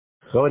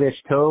Chodesh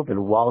Tov,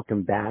 and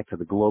welcome back to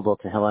the Global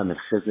Tehillim and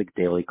Chizik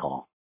Daily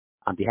Call.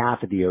 On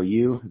behalf of the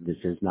OU, this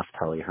is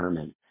Naftali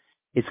Herman.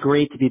 It's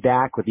great to be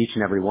back with each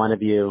and every one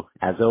of you.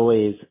 As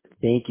always,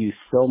 thank you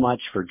so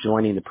much for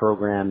joining the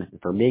program and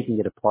for making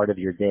it a part of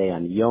your day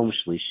on Yom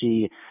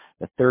Shlishi,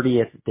 the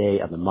 30th day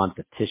of the month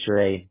of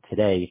Tishrei.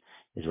 Today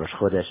is Rosh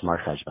Chodesh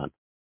Mar Cheshvan.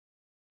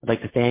 I'd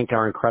like to thank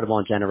our incredible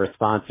and generous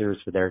sponsors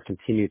for their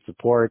continued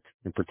support,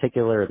 in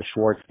particular the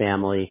Schwartz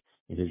family,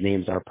 and whose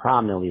names are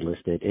prominently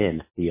listed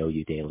in the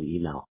OU Daily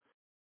email.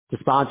 To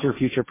sponsor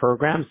future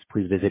programs,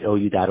 please visit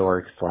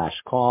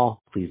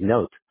ou.org/call. Please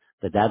note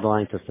the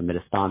deadline to submit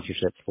a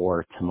sponsorship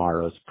for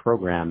tomorrow's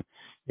program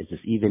is this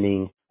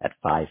evening at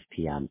 5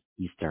 p.m.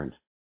 Eastern.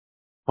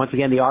 Once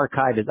again, the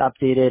archive is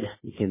updated.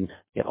 You can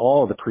get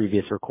all of the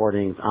previous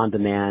recordings on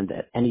demand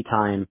at any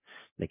time.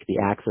 They can be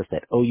accessed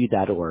at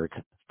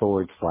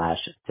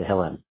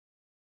ou.org/Tehillim.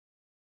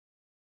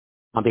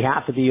 On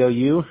behalf of the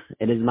OU,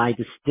 it is my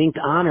distinct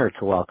honor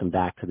to welcome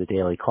back to the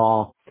Daily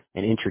Call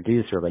and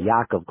introduce Rabbi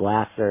Yaakov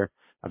Glasser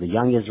of the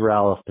Young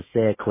Israel of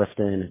Passaic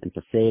Clifton and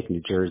Passaic,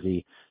 New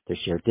Jersey, to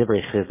share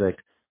Divrei Chizik,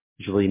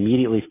 usually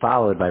immediately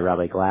followed by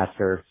Rabbi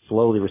Glasser,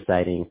 slowly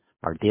reciting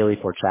our daily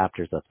 4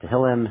 chapters of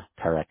Tehillim,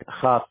 Perek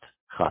Chaf,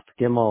 Chaf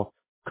Gimel,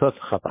 Kuf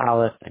Chaf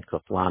Aleph, and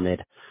Kuf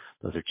Lamed.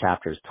 Those are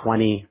chapters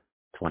 20,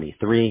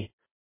 23,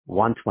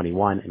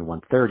 121, and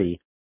 130.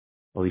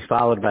 Will be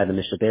followed by the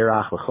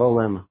Mishaberach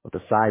L'cholim with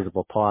a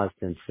sizable pause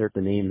to insert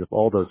the names of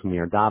all those whom we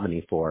are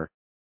davening for.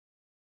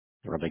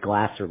 Rabbi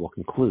Glasser will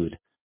conclude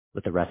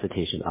with the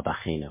recitation of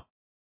Achenu.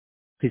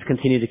 Please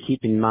continue to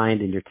keep in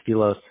mind in your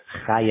tefillos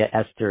Chaya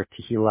Esther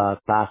Tehila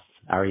Bas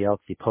Ariel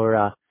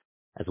Tzipora,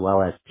 as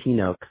well as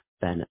Tinok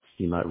Ben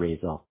Sima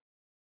Rezel.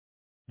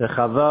 The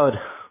Chavod,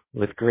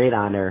 with great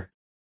honor,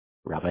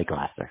 Rabbi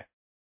Glasser.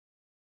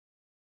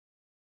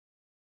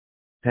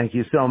 Thank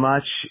you so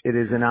much. It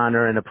is an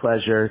honor and a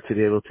pleasure to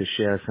be able to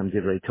share some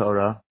Divrei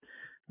Torah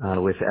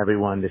with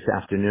everyone this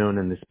afternoon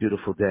and this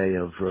beautiful day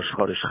of Rosh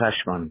Chodesh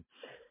Cheshvan.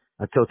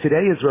 So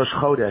today is Rosh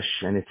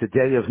Chodesh, and it's a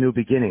day of new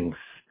beginnings.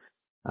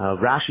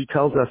 Rashi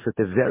tells us at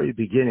the very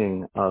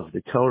beginning of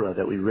the Torah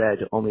that we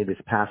read only this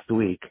past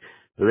week,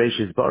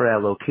 Bereshis Bara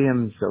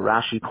Elokim. So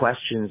Rashi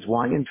questions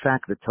why, in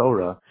fact, the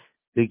Torah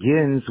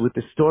begins with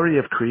the story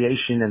of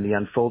creation and the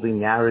unfolding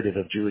narrative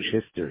of Jewish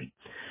history,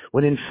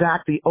 when in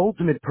fact the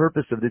ultimate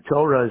purpose of the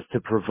Torah is to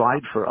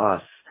provide for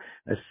us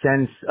a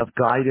sense of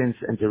guidance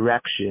and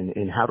direction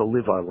in how to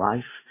live our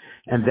life.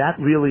 And that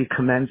really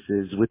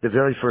commences with the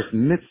very first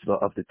mitzvah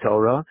of the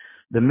Torah,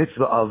 the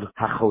mitzvah of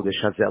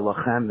HaChodesh Hazeh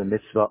Lachem, the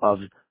mitzvah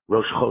of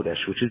Rosh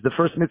Chodesh, which is the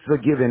first mitzvah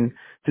given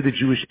to the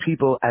Jewish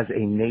people as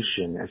a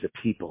nation, as a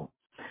people.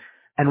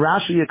 And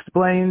Rashi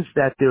explains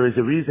that there is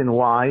a reason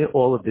why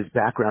all of this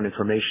background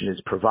information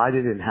is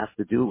provided, and has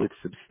to do with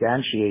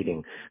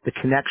substantiating the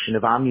connection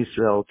of Am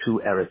Yisrael to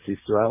Eretz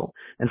Yisrael.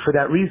 And for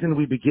that reason,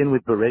 we begin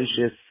with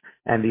Bereshis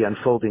and the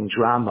unfolding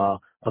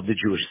drama of the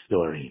Jewish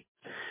story.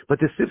 But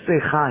the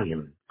Sifsei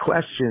Chaim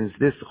questions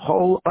this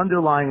whole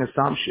underlying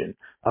assumption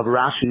of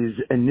Rashi's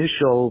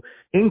initial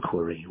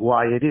inquiry,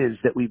 why it is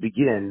that we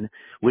begin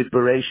with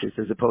Bereshis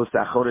as opposed to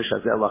Achodesh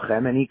Hazeh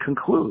Lachem, and he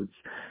concludes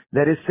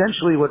that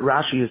essentially what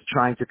Rashi is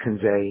trying to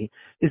convey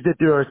is that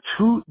there are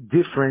 2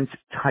 different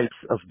types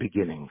of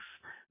beginnings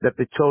that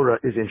the Torah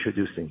is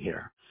introducing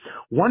here.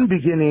 One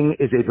beginning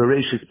is a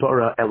Bereshis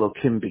Bara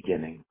Elokim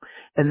beginning,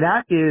 and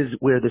that is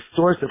where the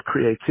source of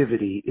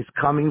creativity is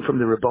coming from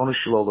the Ribbono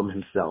Shel Olam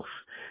himself.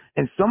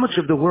 And so much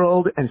of the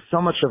world and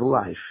so much of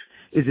life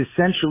is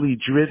essentially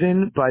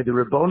driven by the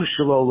Ribbono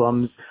Shel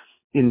Olam's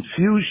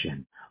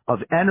infusion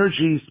of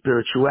energy,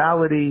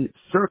 spirituality,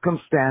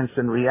 circumstance,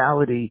 and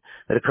reality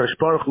that HaKadosh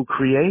Baruch Hu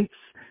creates,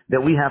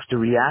 that we have to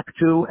react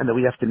to and that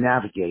we have to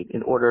navigate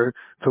in order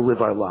to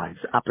live our lives.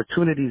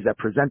 Opportunities that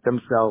present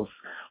themselves,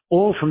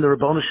 all from the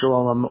Ribbono Shel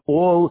Olam,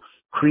 all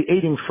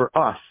creating for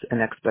us an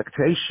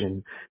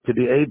expectation to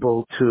be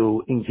able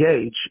to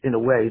engage in a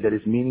way that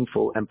is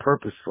meaningful and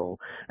purposeful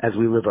as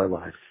we live our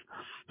lives.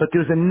 But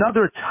there's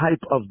another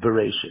type of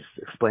Bereshis,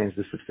 explains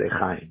the Sifsei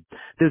Chaim.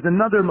 There's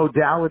another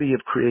modality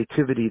of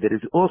creativity that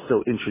is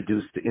also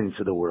introduced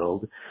into the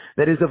world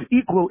that is of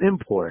equal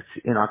import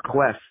in our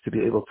quest to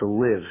be able to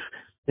live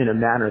in a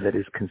manner that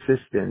is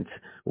consistent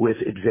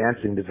with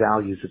advancing the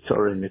values of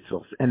Torah and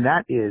mitzvot. And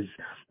that is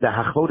the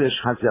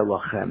HaChodesh Hazeh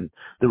Lachem,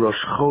 the Rosh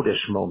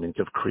Chodesh moment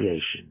of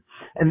creation.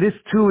 And this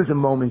too is a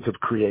moment of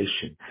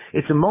creation.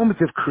 It's a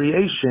moment of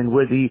creation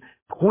where the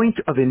point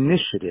of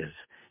initiative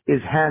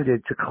is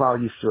handed to Klal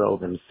Yisrael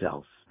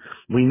themselves.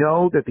 We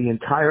know that the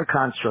entire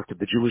construct of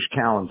the Jewish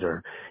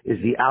calendar is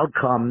the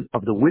outcome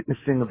of the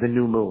witnessing of the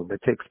new moon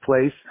that takes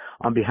place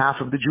on behalf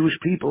of the Jewish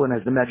people. And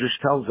as the Medrash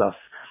tells us,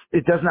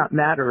 it does not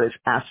matter if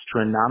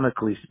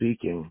astronomically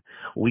speaking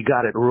we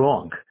got it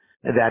wrong.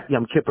 that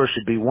Yom Kippur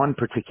should be one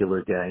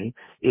particular day.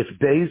 If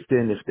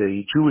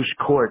the Jewish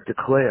court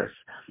declares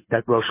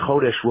that Rosh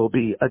Chodesh will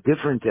be a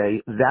different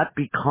day, that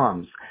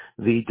becomes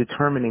the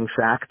determining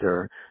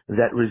factor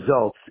that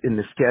results in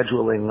the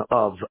scheduling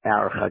of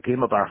our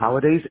Chagim, of our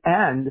holidays,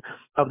 and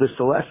of the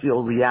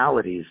celestial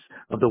realities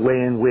of the way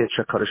in which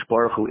HaKadosh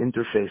Baruch Hu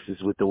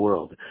interfaces with the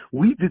world.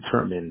 We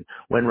determine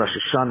when Rosh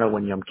Hashanah,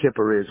 when Yom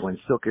Kippur is, when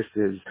Sukkot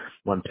is,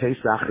 when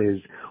Pesach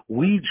is.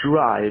 We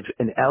drive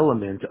an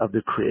element of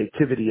the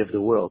creativity of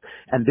the world.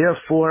 And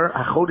therefore,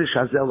 HaChodesh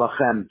Hazeh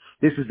Lachem,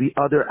 this is the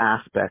other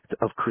aspect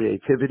of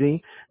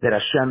creativity that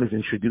Hashem is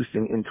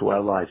introducing into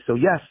our lives. So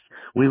yes,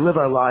 we live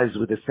our lives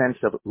with a sense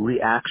of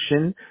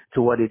reaction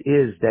to what it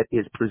is that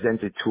is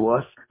presented to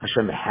us.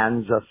 Hashem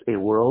hands us a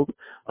world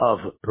of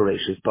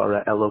Bereshis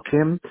Bara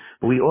Elokim.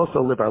 But we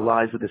also live our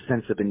lives with a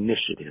sense of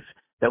initiative,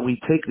 that we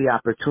take the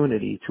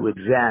opportunity to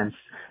advance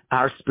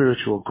our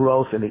spiritual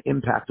growth and the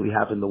impact we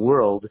have in the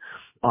world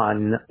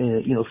on,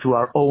 through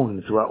our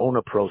own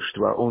approach,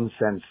 through our own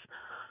sense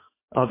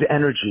of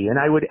energy. And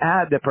I would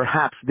add that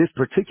perhaps this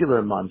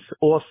particular month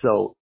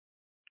also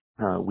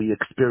we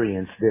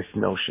experience this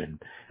notion,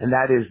 and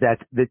that is that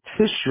the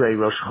Tishrei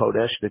Rosh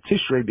Chodesh, the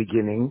Tishrei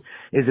beginning,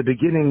 is a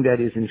beginning that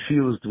is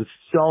infused with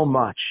so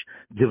much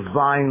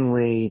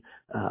divinely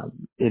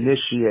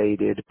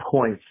initiated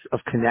points of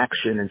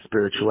connection and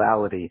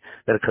spirituality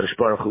that HaKadosh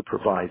Baruch Hu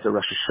provides, a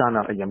Rosh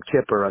Hashanah, a Yom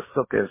Kippur, a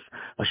Sukkot,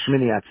 a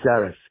Shmini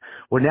Atzeres.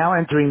 We're now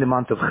entering the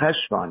month of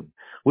Cheshvan,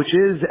 which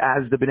is,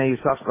 as the Bnei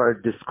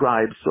Yisachar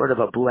describes, sort of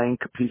a blank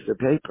piece of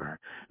paper.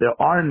 There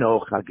are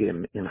no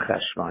Chagim in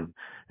Cheshvan.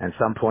 And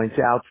some point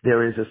out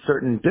there is a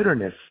certain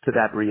bitterness to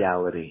that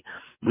reality.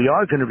 We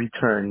are going to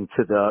return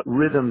to the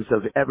rhythms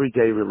of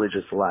everyday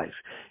religious life.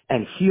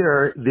 And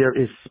here there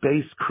is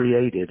space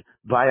created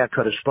by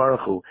HaKadosh Baruch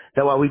Hu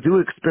that while we do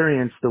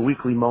experience the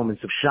weekly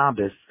moments of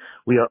Shabbos,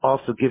 we are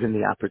also given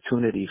the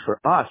opportunity for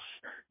us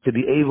to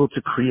be able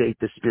to create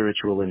the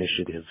spiritual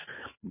initiative,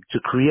 to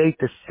create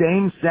the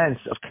same sense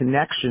of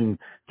connection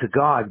to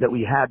God that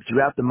we had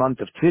throughout the month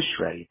of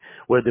Tishrei,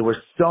 where there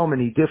were so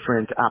many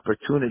different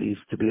opportunities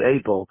to be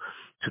able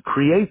to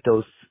create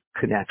those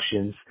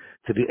connections,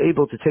 to be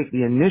able to take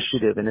the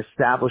initiative and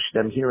establish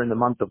them here in the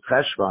month of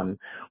Cheshvan,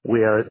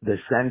 where the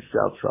sense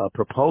of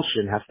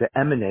propulsion has to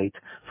emanate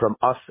from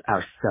us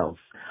ourselves.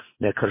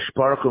 May HaKadosh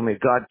Baruch Hu, may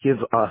God give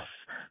us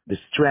the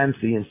strength,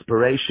 the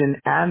inspiration,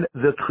 and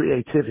the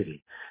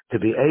creativity to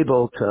be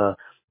able to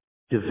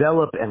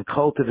develop and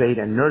cultivate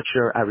and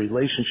nurture our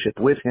relationship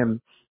with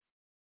Him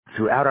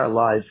throughout our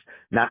lives,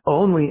 not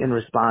only in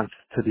response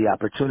to the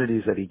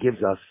opportunities that He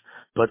gives us,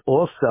 but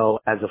also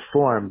as a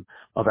form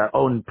of our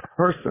own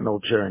personal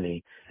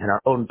journey and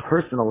our own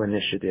personal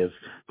initiative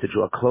to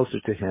draw closer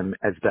to Him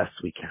as best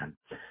we can.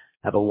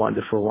 Have a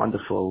wonderful,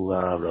 wonderful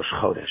Rosh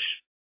Chodesh.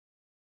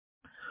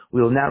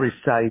 We will now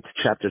recite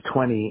chapter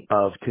 20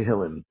 of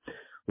Tehillim.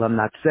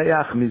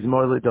 Lamnatseach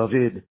mizmor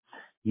leDavid,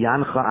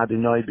 Yancha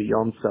Adonai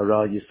biyom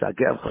tzara,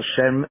 Yisagev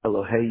Hashem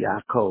Elohei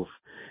Yaakov,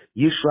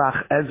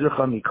 Yishlach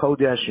Ezrecha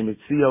mikodesh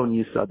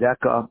u'mitzion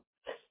Yisadeka,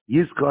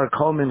 Yizkar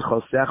kol min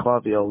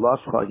chosecha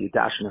v'yolascha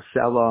yidash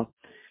nasela,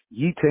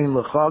 Yitein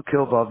lecha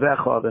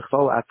kilvavecha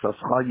v'chol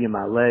atzascha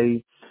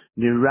yimalei,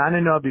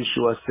 Niranina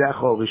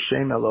b'shuasecha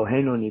v'shem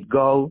Eloheinu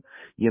nidgol,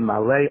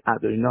 Yimalei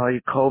Adonai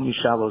kol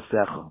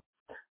mishalosecha.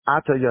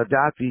 Ata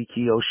yadati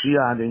ki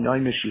Yoshia Adonai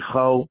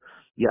Meshicho,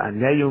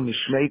 Ya'aneu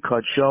mishmei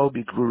kadsho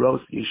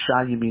b'gvuros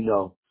yisha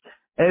yimino.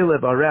 Ele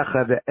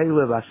barecha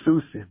ve'ele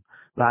vasusim,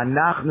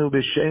 v'anachnu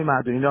b'shem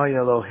Adonai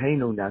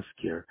Eloheinu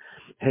naskir.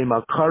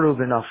 Hema karu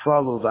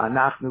v'nafalu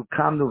v'anachnu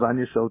kamnu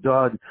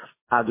v'anisodad,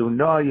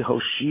 Adonai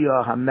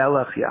Hoshia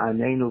HaMelech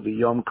Ya'anenu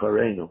v'yom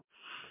karenu.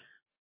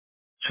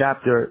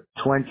 Chapter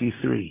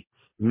 23.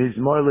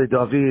 Mizmor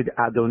leDavid,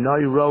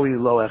 Adonai roi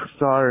lo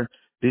echsar,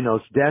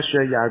 Binos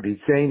desha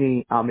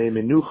yarbiteni, ame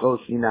menuchos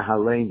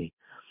yinahaleni.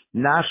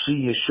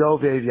 Nashi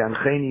yeshovev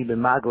yancheni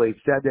b'maglei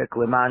tzedek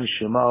leman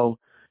shemo,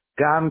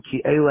 gam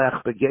ki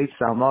elech begeit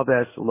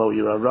salmoves lo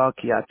yirara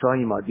ki ato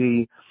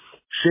imadi,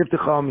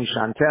 shivtecha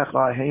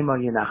mishantecha hema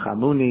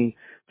yinachamuni,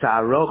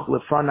 ta'aroch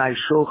lefanai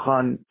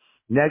shulchan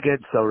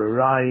neged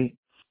sorarai,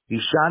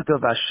 yishanta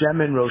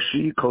v'ashemen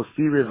roshi kosi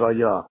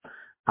rivaya,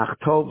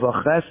 achtov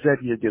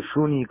v'chesed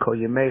yedifuni ko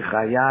yemei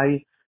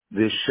chayai,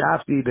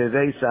 v'shafti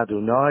beveis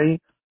Adonai,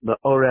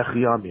 L'orech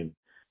Yomim.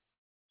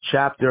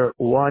 Chapter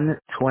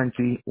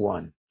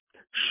 121.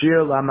 Shir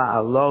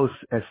Lama'alos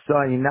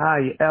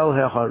Esainai El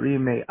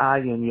Heharim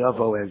Me'ayin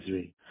Yavo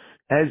Ezri.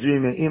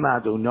 Ezri Me'im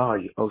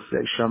Adonai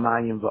Osei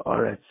Shamayim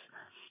Va'aretz.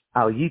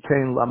 Al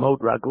Yitein Lamot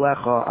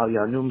Raglecha Al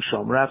Yanum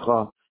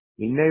Shomrecha.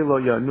 Minei Lo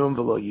Yanum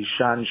V'Lo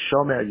Yishan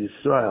Shomer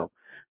Yisrael.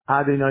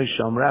 Adonai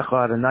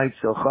Shomrecha Adonai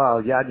Tzilcha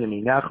Al Yad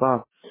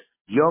Yaminecha.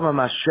 Yom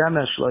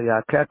HaShemesh Lo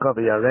Yakeka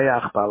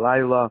V'Yareach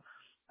Balayla.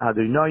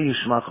 Adonai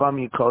Yishmarcha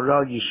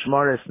Mikora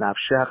Yishmor Es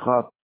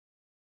Nafshecha.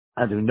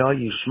 Adonai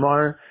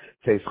Yishmor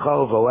Teischa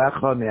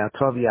Uvoecha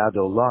Me'atov Yad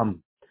Olam.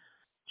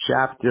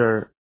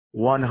 Chapter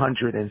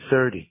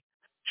 130.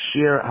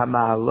 Shir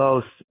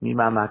HaMa'alos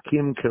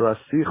Mimamakim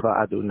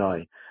Kirasicha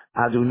Adonai.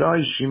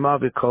 Adonai shima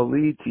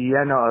v'koli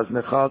tiyena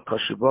aznecha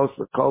kashubos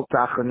l'kol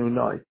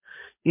tachanunoi.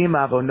 Im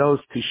avonos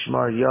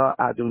tishmar ya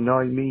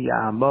Adonai mi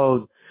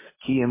ya'amod.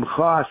 Ki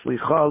imcha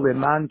aslicha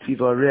leman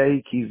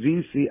tivarei ki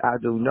visi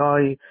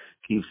Adonai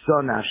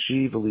kivso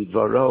nashi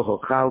v'lidvaro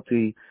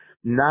hochalti.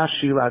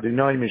 Nashi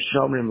l'Adonai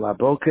mishomrim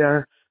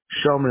laboker,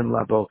 shomrim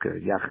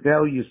laboker.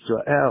 Yachel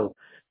Yisrael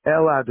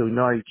el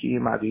Adonai ki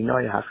im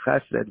Adonai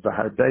hachesed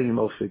v'harbeim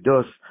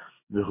ofidus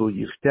v'hu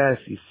yiftes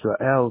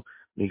Yisrael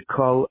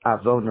mikol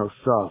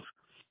avonosov.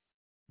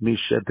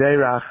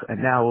 Mishaberach,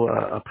 and now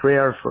a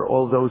prayer for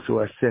all those who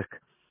are sick.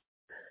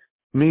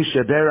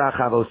 Mishaberach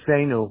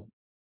avosenu,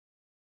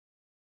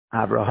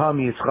 Abraham,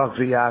 Yitzchak,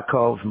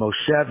 Yaakov,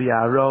 Moshe,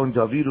 Aaron,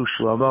 David,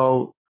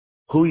 Shlomo,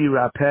 hu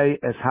yirapei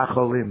es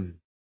hacholim.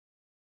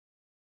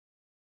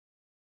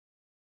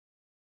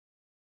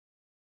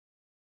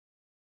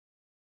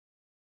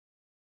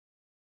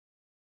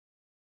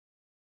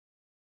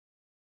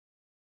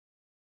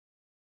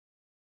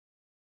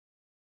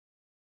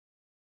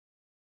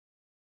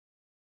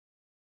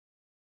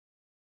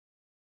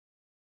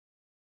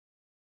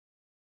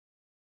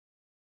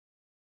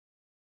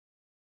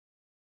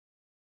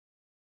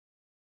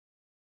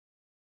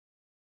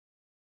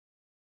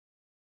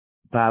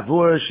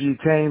 Ba'avur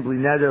sh'yitain bli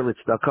neder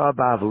l'tzedakah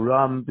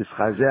ba'avuram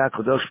b'schazeh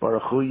HaKadosh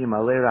Baruch Hu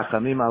yimalei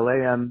rachamim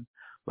aleihem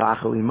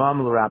la'achal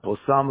imam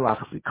l'raposam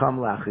l'achzikam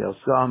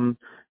l'achilsam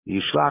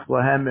yishlach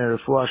lahem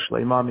merefuah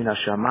shleima min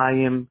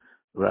hashamayim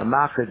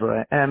v'ramach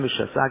v'ra'em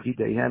v'shasag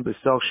yideihem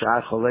b'soch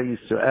sha'ar cholei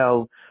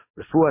Yisrael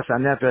refuas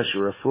hanefesh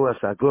v'refuas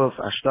haguf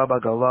ashta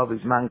b'galav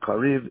izman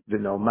kariv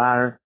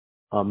v'nomar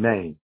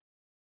Amen.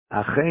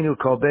 Achenu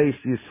kol beis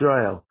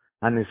Yisrael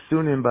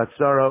hanesunim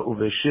batzara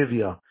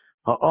uveshivya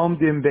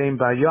ha'omdim bein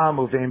bayam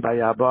uvein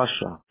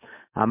bayabasha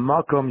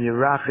hamakom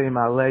yirachim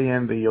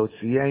aleihem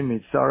v'yotziyeim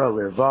mitzara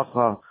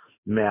levacha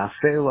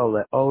me'afela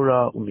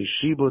le'ora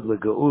umishibud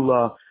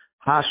legeula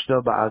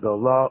hashta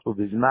ba'adola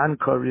ubizman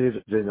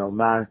kariv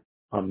v'nomar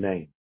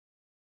Amen.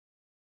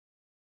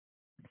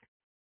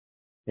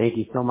 Thank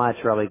you so much,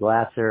 Rabbi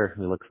Glasser.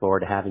 We look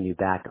forward to having you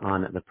back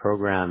on the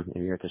program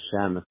in Yirat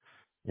Hashem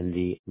in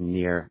the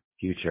near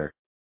future.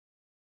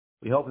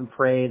 We hope and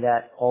pray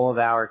that all of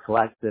our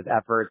collective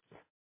efforts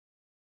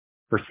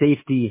for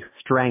safety,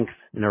 strength,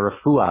 and a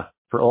refuah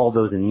for all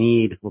those in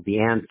need will be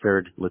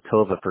answered,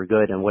 Latova, for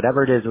good. And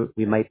whatever it is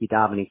we might be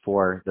davening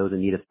for, those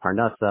in need of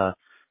parnasa,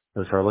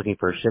 those who are looking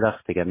for a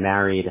shidduch to get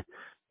married,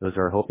 those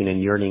who are hoping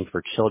and yearning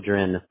for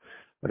children,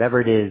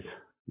 whatever it is,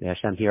 may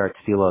Hashem hear our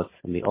tefillos,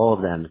 and may all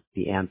of them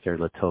be answered,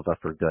 Latova,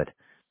 for good.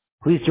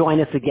 Please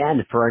join us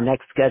again for our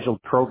next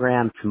scheduled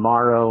program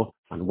tomorrow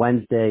on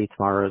Wednesday.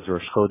 Tomorrow is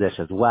Rosh Chodesh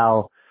as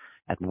well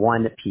at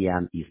 1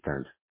 p.m.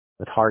 Eastern.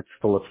 With hearts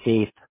full of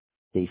faith,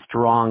 stay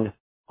strong,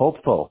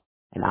 hopeful,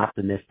 and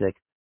optimistic,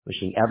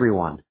 wishing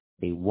everyone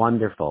a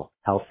wonderful,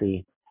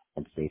 healthy,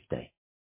 and safe day.